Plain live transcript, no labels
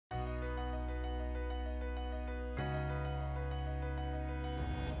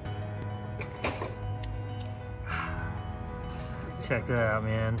Check that out,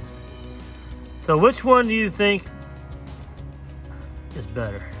 man. So which one do you think is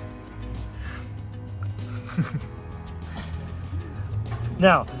better?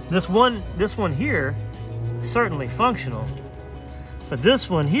 Now, this one here is certainly functional, but this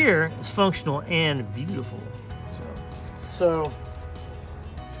one here is functional and beautiful. So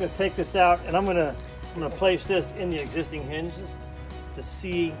I'm gonna take this out, and I'm gonna place this in the existing hinges to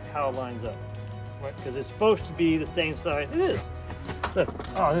see how it lines up, right? Because it's supposed to be the same size. It is. Look,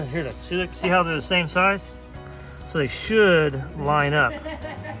 oh, here, look. See how they're the same size? So they should line up,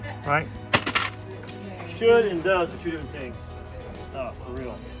 right? Should and does are two different things. Oh, for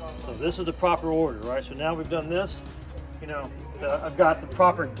real. So this is the proper order, right? So now we've done this. You know, I've got the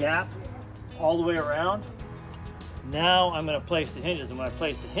proper gap all the way around. Now I'm going to place the hinges, and when I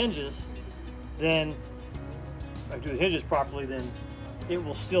place the hinges, then if I do the hinges properly, then it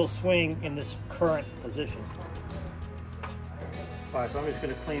will still swing in this current position. All right, so I'm just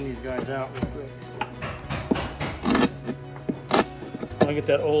going to clean these guys out real quick. I'm going to get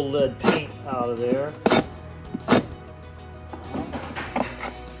that old lead paint out of there.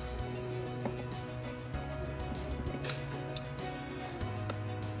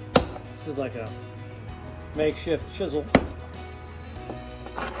 This is like a makeshift chisel.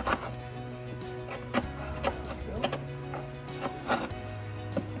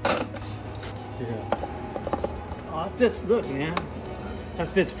 Oh, it fits, look, man. That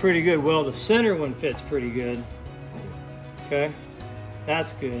fits pretty good. Well, the center one fits pretty good. Okay,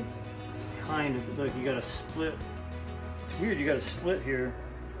 that's good. Kind of, look, you got a split. It's weird, you got a split here.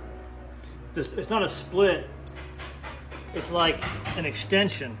 It's not a split. It's like an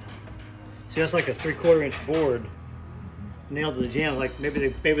extension. See, that's like a 3/4 inch board nailed to the jambs. Like maybe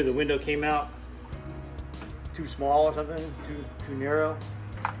the window came out too small or something, too narrow,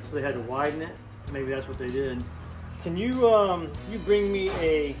 so they had to widen it. Maybe that's what they did. Can you bring me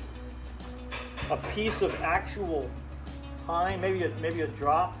a piece of actual pine, maybe a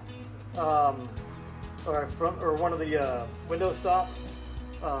drop, or one of the window stops,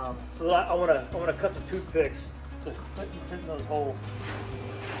 so that I want to cut some toothpicks to fit in those holes.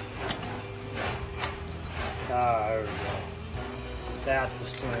 Ah, there we go. That's the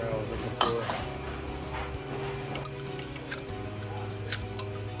splinter I was looking for.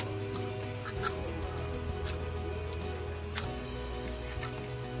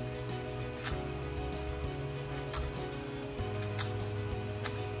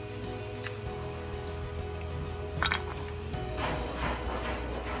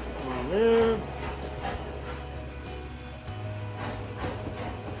 Come on there.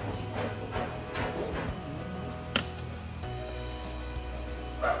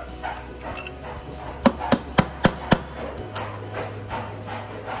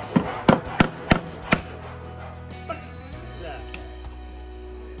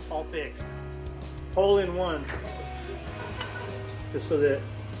 All fixed. Hole in one. Just so that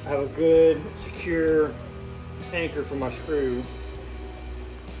I have a good, secure anchor for my screw.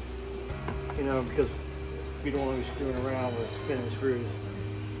 You know, because you don't want to be screwing around with spinning screws.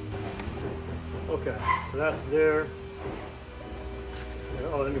 Okay, so that's there.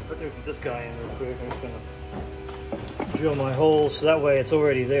 Oh, let me put this guy in real quick. I'm just gonna drill my holes so that way it's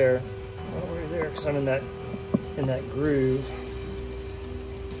already there. Already there, because I'm in that groove.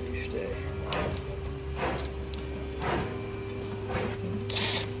 Stay.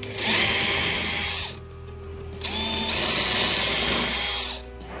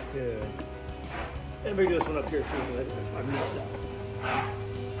 Good. And maybe this one up here too, because I missed that.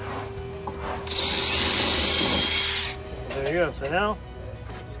 There you go. So now, I'm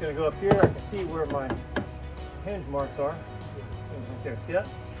just going to go up here. I can see where my hinge marks are. Right there. See that?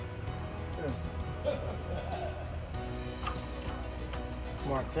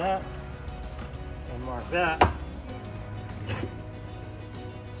 Mark that. And mark that.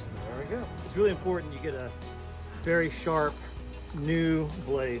 There we go. It's really important you get a very sharp new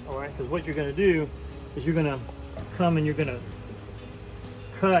blade, all right? Because what you're going to do is you're going to come and you're going to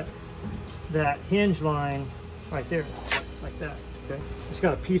cut that hinge line right there, like that, okay? Just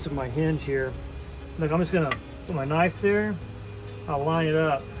got a piece of my hinge here. Look, I'm just going to put my knife there. I'll line it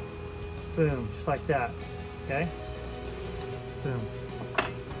up. Boom, just like that, okay? Boom.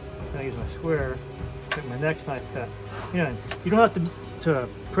 I use my square, get my next knife cut. You know, you don't have to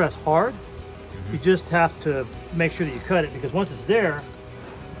press hard. You just have to make sure that you cut it, because once it's there,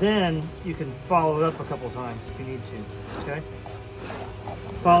 then you can follow it up a couple of times if you need to, okay?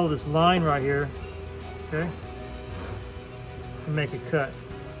 Follow this line right here, okay? And make a cut.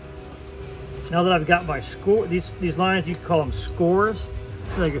 Now that I've got my score, these lines, you can call them scores.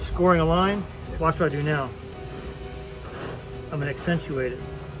 Like you're scoring a line. Watch what I do now. I'm gonna accentuate it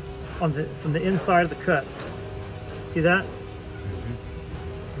from the inside of the cut. See that?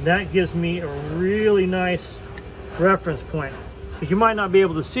 And that gives me a really nice reference point, because you might not be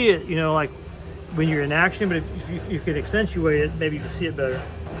able to see it, you know, like when you're in action, but if you could accentuate it, maybe you can see it better.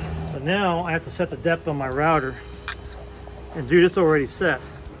 So now I have to set the depth on my router, and dude, it's already set.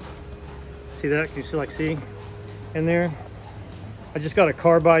 See that? Can you see, like, see in there? I just got a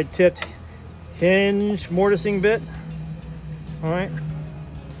carbide tipped hinge mortising bit. All right,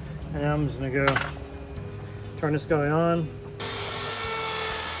 and I'm just gonna go turn this guy on.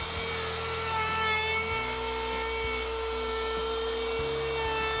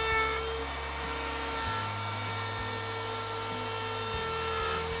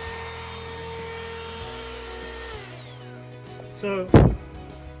 So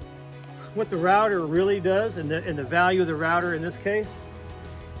what the router really does, and the value of the router in this case,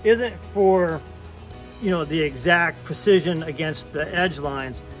 isn't for, you know, the exact precision against the edge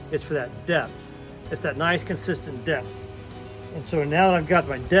lines. It's for that depth. It's that nice consistent depth. And so now that I've got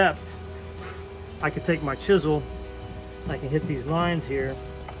my depth, I can take my chisel, I can hit these lines here.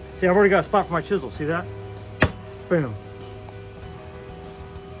 See, I've already got a spot for my chisel. See that? Boom.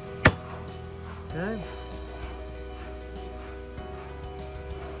 Okay.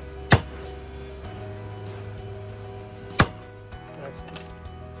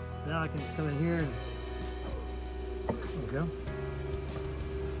 Now I can just come in here and there we go.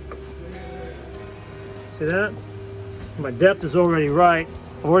 See that? My depth is already right.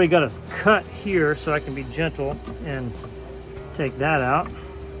 I've already got a cut here, so I can be gentle and take that out.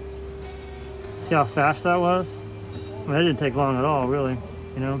 See how fast that was? I mean, that didn't take long at all, really,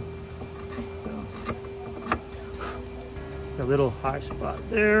 you know? So, a little high spot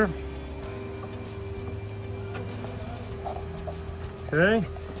there. Okay.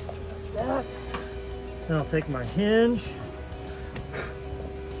 Then I'll take my hinge.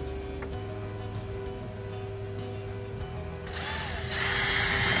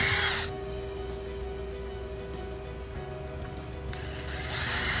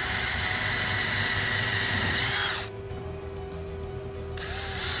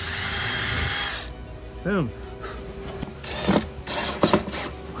 Boom.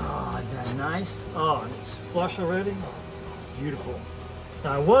 Oh, isn't that nice? Oh, and it's flush already. Beautiful.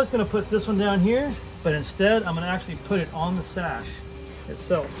 Now I was going to put this one down here, but instead I'm going to actually put it on the sash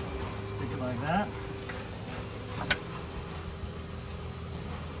itself. Stick it like that.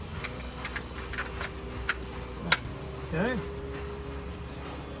 Okay.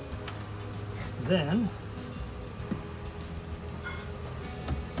 Then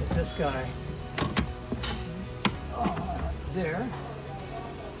get this guy there.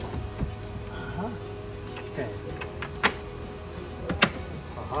 Okay.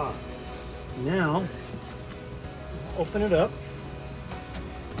 Now, open it up.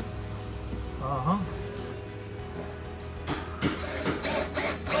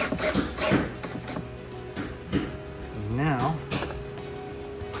 Now,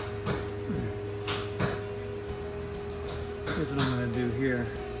 here's what I'm going to do here.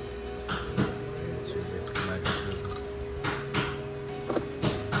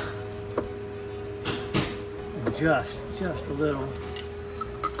 Just a little.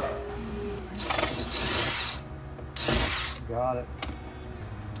 Got it.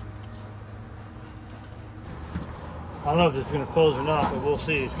 I don't know if this is going to close or not, but we'll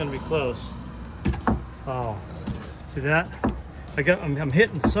see. It's going to be close. Oh, see that? I'm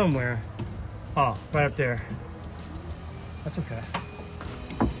hitting somewhere. Oh, right up there. That's okay.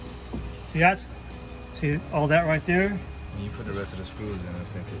 See all that right there? When you put the rest of the screws in, I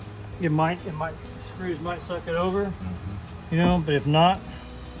think the screws might suck it over, you know, but if not,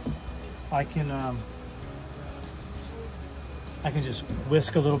 I can just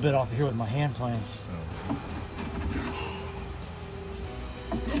whisk a little bit off of here with my hand plane.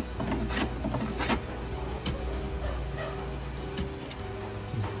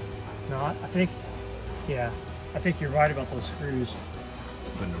 No, I think you're right about those screws.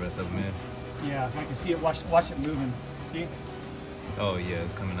 Putting the rest of them in? Yeah, I can see it. Watch it moving. See? Oh yeah,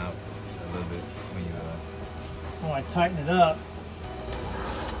 it's coming out a little bit when you So when I tighten it up,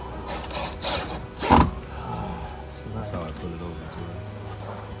 that's how I put it over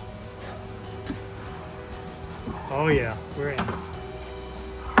too. Oh yeah, we're in.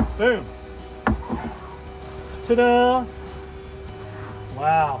 Boom. Ta-da!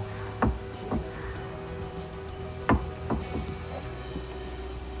 Wow.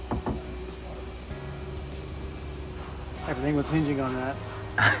 Everything was hinging on that.